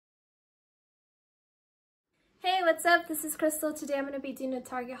Hey, what's up? This is Crystal. Today I'm going to be doing a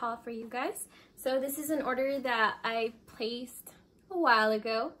Target haul for you guys. So this is an order that I placed a while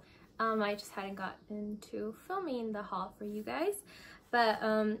ago. I just hadn't gotten to filming the haul for you guys. But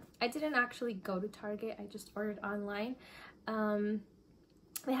I didn't actually go to Target. I just ordered online.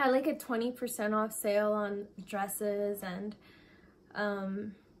 They had like a 20% off sale on dresses and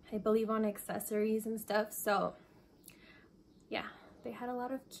I believe on accessories and stuff. So yeah, they had a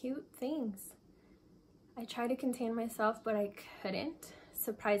lot of cute things. I tried to contain myself, but I couldn't.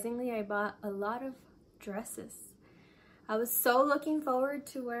 Surprisingly, I bought a lot of dresses. I was so looking forward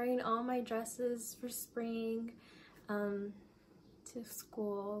to wearing all my dresses for spring to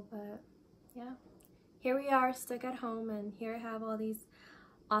school, but yeah, here we are stuck at home, and here I have all these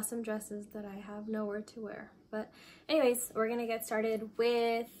awesome dresses that I have nowhere to wear. But anyways, we're gonna get started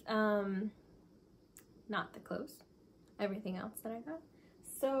with not the clothes, everything else that I got.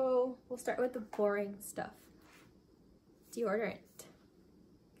 So we'll start with the boring stuff. Deodorant.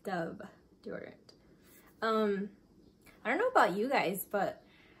 Dove deodorant. I don't know about you guys, but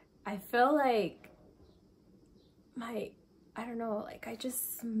I feel like I don't know, like I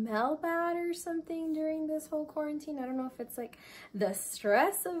just smell bad or something during this whole quarantine. I don't know if it's like the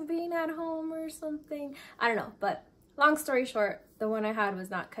stress of being at home or something. I don't know, but long story short, the one I had was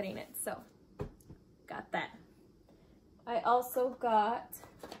not cutting it, so got that. I also got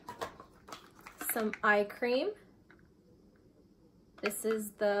some eye cream. This is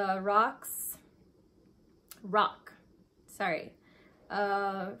the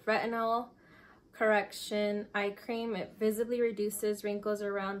retinol correction eye cream. It visibly reduces wrinkles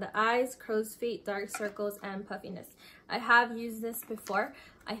around the eyes, crow's feet, dark circles, and puffiness. I have used this before.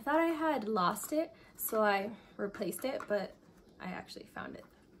 I thought I had lost it, so I replaced it, but I actually found it.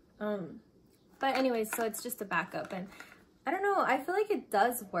 But anyways, so it's just a backup, and I don't know, I feel like it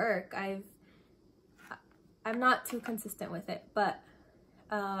does work. I'm not too consistent with it, but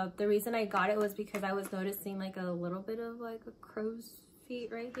the reason I got it was because I was noticing like a little bit of like a crow's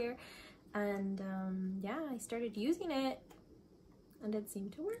feet right here, and yeah, I started using it and it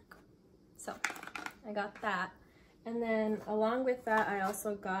seemed to work, so I got that. And then along with that, I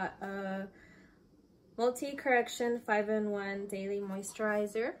also got a multi-correction 5-in-1 daily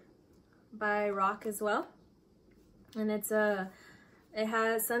moisturizer by RoC as well, and it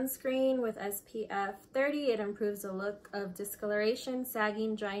has sunscreen with SPF 30. It improves the look of discoloration,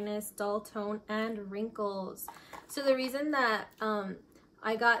 sagging, dryness, dull tone, and wrinkles. So the reason that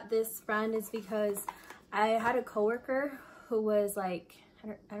I got this brand is because I had a coworker who was like,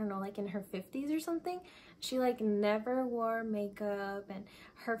 I don't know, like in her 50s or something. She like never wore makeup, and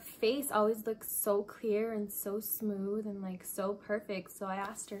her face always looked so clear and so smooth and like so perfect. So I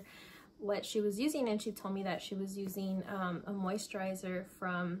asked her what she was using, and she told me that she was using a moisturizer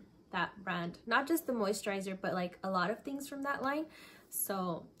from that brand. Not just the moisturizer, but like a lot of things from that line.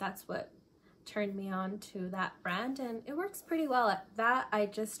 So that's what turned me on to that brand, and it works pretty well. That I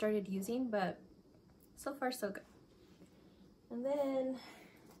just started using, but so far so good. And then,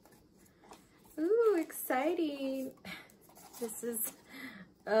 ooh, exciting, this is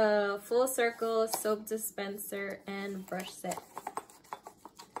a Full Circle soap dispenser and brush set.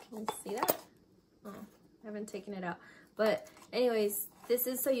 Can you see that? Oh, I haven't taken it out. But anyways, this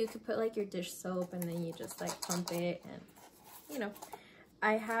is so you could put like your dish soap and then you just like pump it, and you know,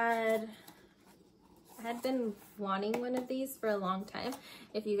 I had been wanting one of these for a long time.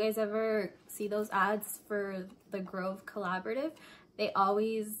 If you guys ever see those ads for the Grove Collaborative, they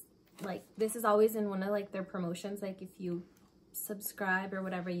always like, this is always in one of like their promotions. Like if you subscribe or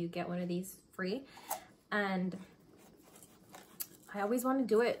whatever, you get one of these free, and I always want to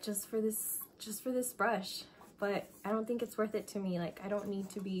do it just for this brush, but I don't think it's worth it to me. Like I don't need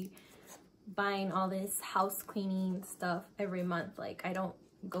to be buying all this house cleaning stuff every month. Like I don't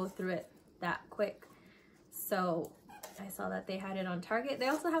go through it that quick. So I saw that they had it on Target. They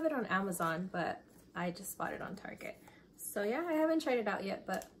also have it on Amazon, but I just bought it on Target. So yeah, I haven't tried it out yet,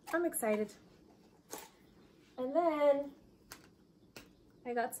 but I'm excited. And then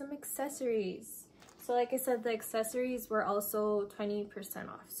I got some accessories. So like I said, the accessories were also 20%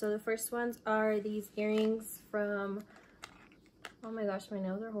 off. So the first ones are these earrings from, oh my gosh, my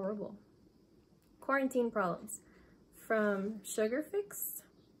nails are horrible. Quarantine Problems, from Sugar Fix,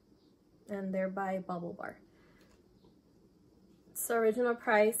 and they're by Bubble Bar. So original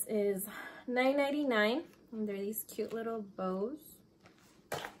price is $9.99, and they're these cute little bows.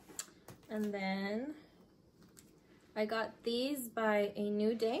 And then I got these by A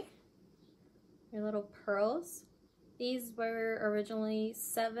New Day. Your little pearls. These were originally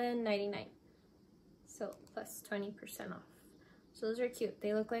 $7.99, so plus 20% off. So those are cute.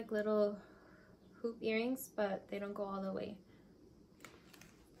 They look like little hoop earrings, but they don't go all the way.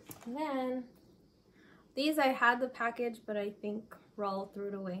 And then these, I had the package, but I think Raul threw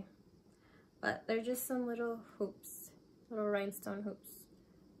it away. But they're just some little hoops, little rhinestone hoops.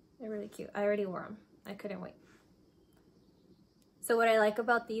 They're really cute. I already wore them. I couldn't wait. So what I like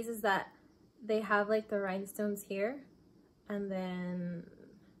about these is that they have like the rhinestones here and then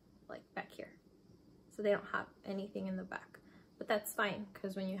like back here. So they don't have anything in the back. But that's fine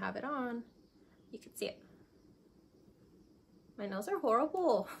because when you have it on, you can see it. My nails are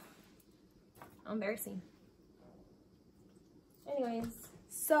horrible. How embarrassing. Anyways,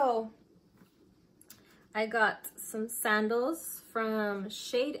 so I got some sandals from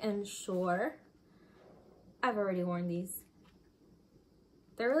Shade and Shore. I've already worn these.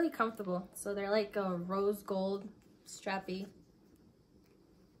 They're really comfortable. So they're like a rose gold strappy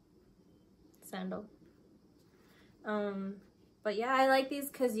sandal. But yeah, I like these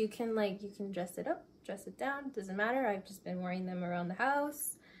because you can dress it up, dress it down, doesn't matter. I've just been wearing them around the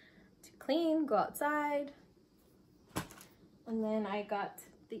house to clean, go outside. And then I got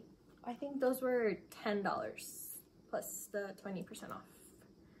I think those were $10 plus the 20% off.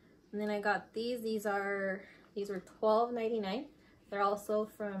 And then I got these were $12.99. They're also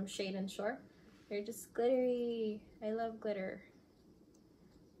from Shade and Shore. They're just glittery. I love glitter.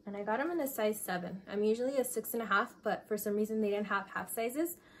 And I got them in a size 7. I'm usually a 6.5, but for some reason they didn't have half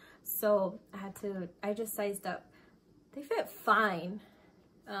sizes. So I just sized up. They fit fine.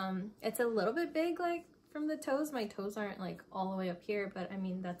 It's a little bit big, like from the toes. My toes aren't like all the way up here, but I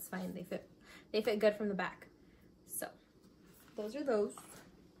mean, that's fine. They fit good from the back. So those are those.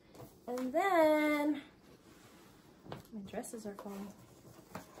 And then my dresses are falling.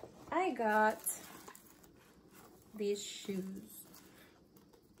 I got these shoes.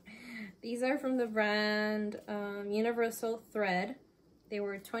 These are from the brand Universal Thread. They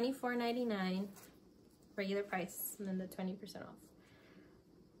were $24.99 regular price, and then the 20% off.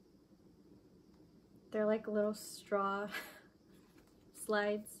 They're like little straw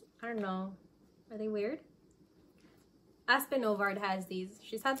slides. I don't know. Are they weird? Aspen Ovard has these.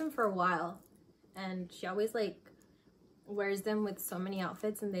 She's had them for a while, and she always like wears them with so many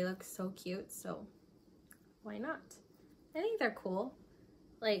outfits, and they look so cute, so why not? I think they're cool.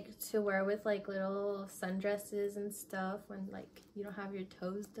 Like to wear with like little sundresses and stuff when like you don't have your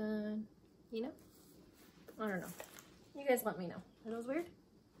toes done, you know? I don't know. You guys let me know. Are those weird?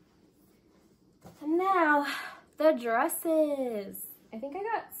 And now the dresses. I think I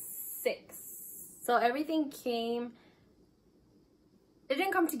got 6. So everything came, it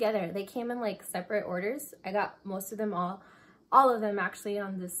didn't come together. They came in like separate orders. I got most of them, all of them actually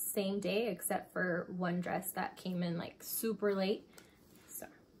on the same day, except for one dress that came in like super late.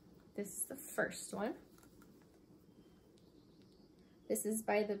 This is the first one. This is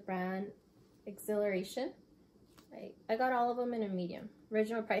by the brand Exhilaration. I got all of them in a medium.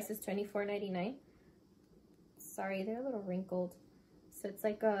 Original price is $24.99. Sorry, they're a little wrinkled. So it's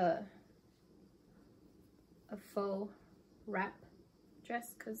like a faux wrap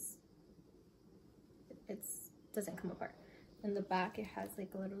dress because it doesn't come apart. In the back, it has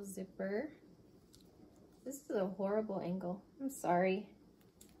like a little zipper. This is a horrible angle. I'm sorry.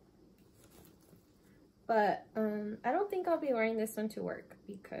 But I don't think I'll be wearing this one to work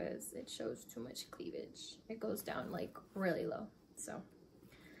because it shows too much cleavage. It goes down like really low. So,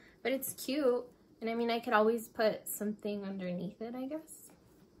 but it's cute. And I mean, I could always put something underneath it, I guess.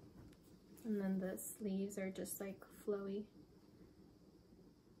 And then the sleeves are just like flowy.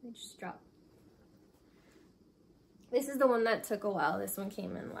 They just drop. This is the one that took a while. This one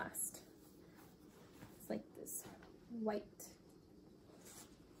came in last. It's like this white.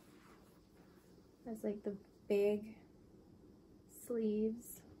 Has like the big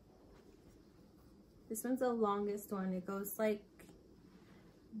sleeves. This one's the longest one. It goes like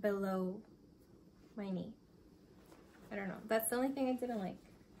below my knee. I don't know. That's the only thing I didn't like.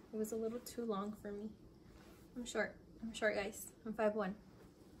 It was a little too long for me. I'm short. I'm short, guys. I'm 5'1".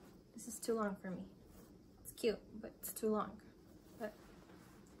 This is too long for me. It's cute, but it's too long. But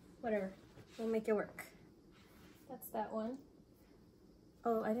whatever. We'll make it work. That's that one.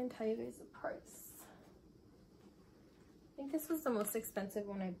 Oh, I didn't tell you guys the price. I think this was the most expensive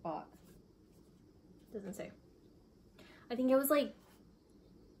one I bought. Doesn't say. I think it was like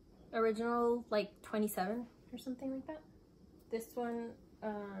original like 27 or something like that. This one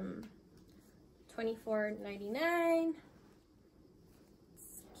 $24.99.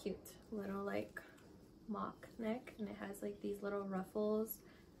 It's cute, little like mock neck, and it has like these little ruffles.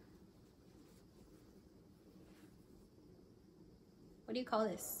 What do you call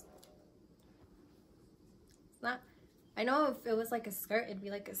this? It's not, I know if it was like a skirt, it'd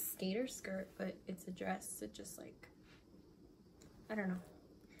be like a skater skirt, but it's a dress. It just like, I don't know.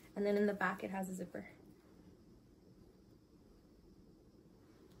 And then in the back, it has a zipper.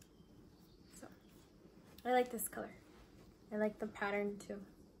 So, I like this color. I like the pattern too.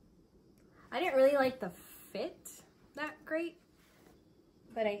 I didn't really like the fit that great,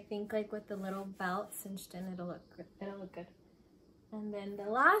 but I think like with the little belt cinched in, it'll look good. And then the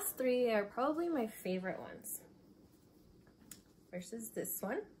last three are probably my favorite ones. First is this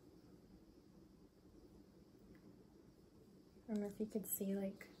one. I don't know if you could see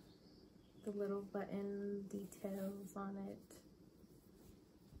like the little button details on it.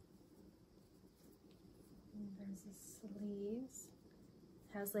 And there's the sleeves.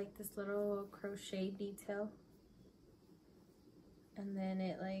 It has like this little crochet detail. And then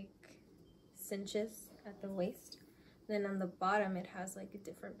it like cinches at the waist. Then on the bottom it has like a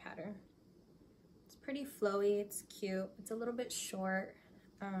different pattern. It's pretty flowy, it's cute, it's a little bit short.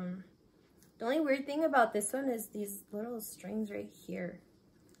 The only weird thing about this one is these little strings right here.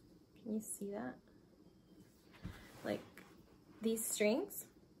 Can you see that? Like these strings,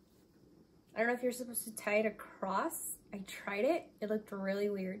 I don't know if you're supposed to tie it across. I tried it, it looked really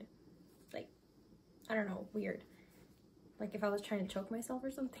weird. Like, I don't know, weird. Like if I was trying to choke myself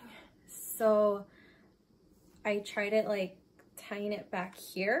or something. So I tried it like tying it back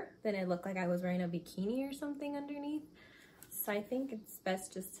here, then it looked like I was wearing a bikini or something underneath. So I think it's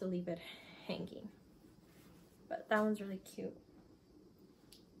best just to leave it hanging. But that one's really cute.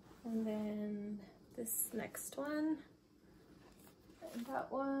 And then this next one, and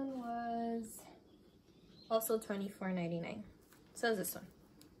that one was also $24.99. So is this one.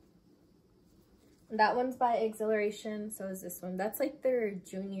 And that one's by Exhilaration, so is this one. That's like their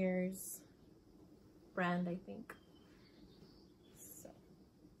juniors brand, I think. So,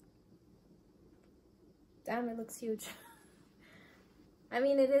 damn, it looks huge. I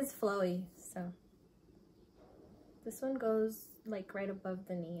mean, it is flowy, so. This one goes like right above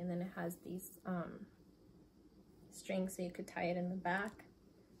the knee, and then it has these strings so you could tie it in the back.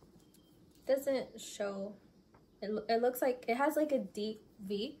 Doesn't show, it looks like, it has like a deep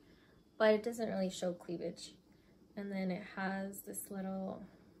V, but it doesn't really show cleavage. And then it has this little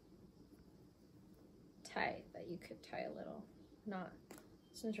tie that you could tie a little knot.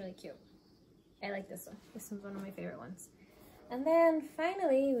 This one's really cute. I like this one. This one's one of my favorite ones. And then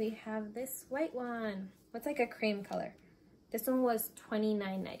finally we have this white one. It's like a cream color. This one was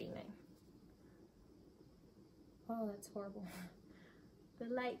 $29.99. Oh, that's horrible. The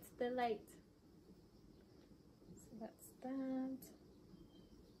light, the light. So that's that.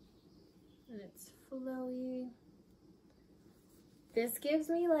 And it's flowy. This gives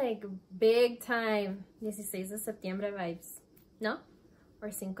me like big time 16 de septiembre vibes, no?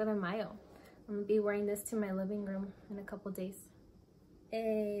 Or Cinco de Mayo. I'm gonna be wearing this to my living room in a couple days.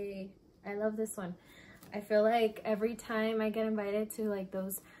 Hey, I love this one. I feel like every time I get invited to like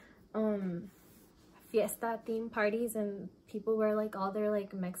those fiesta theme parties and people wear like all their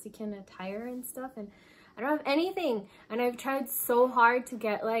like Mexican attire and stuff, and I don't have anything, and I've tried so hard to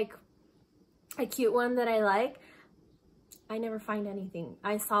get like a cute one that I like. I never find anything.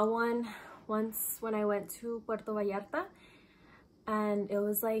 I saw one once when I went to Puerto Vallarta, and it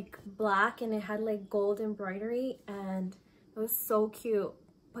was like black and it had like gold embroidery and it was so cute,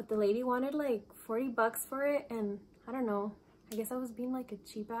 but the lady wanted like 40 bucks for it, and I don't know, I guess I was being like a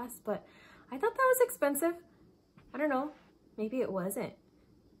cheap ass, but I thought that was expensive. I don't know, maybe it wasn't,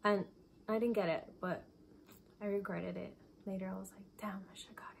 and I didn't get it, but I regretted it later. I was like, damn, I should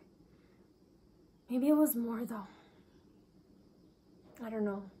have got it. Maybe it was more though. I don't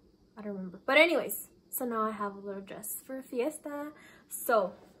know, I don't remember, but anyways, so now I have a little dress for a fiesta.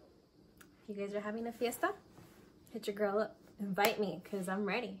 So if you guys are having a fiesta, hit your girl up, invite me, because I'm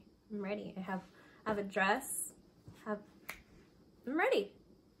ready. I'm ready. I have a dress, I'm ready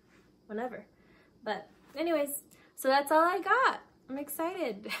whenever. But anyways, so that's all I got. I'm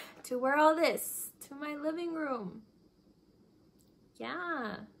excited to wear all this to my living room.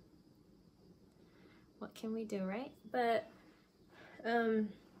 Yeah, what can we do, right? But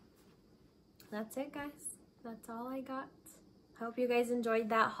that's it, guys. That's all I got. I hope you guys enjoyed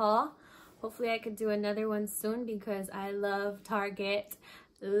that haul. Hopefully I could do another one soon because I love Target.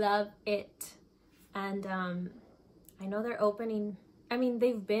 Love it. And I know they're opening, I mean,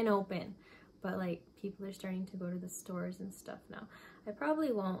 they've been open, but like people are starting to go to the stores and stuff now. I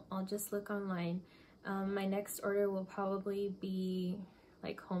probably won't. I'll just look online. My next order will probably be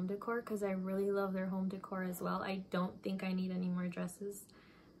like home decor because I really love their home decor as well. I don't think I need any more dresses.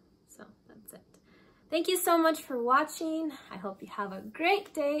 So that's it. Thank you so much for watching. I hope you have a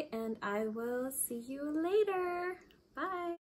great day and I will see you later. Bye. Bye.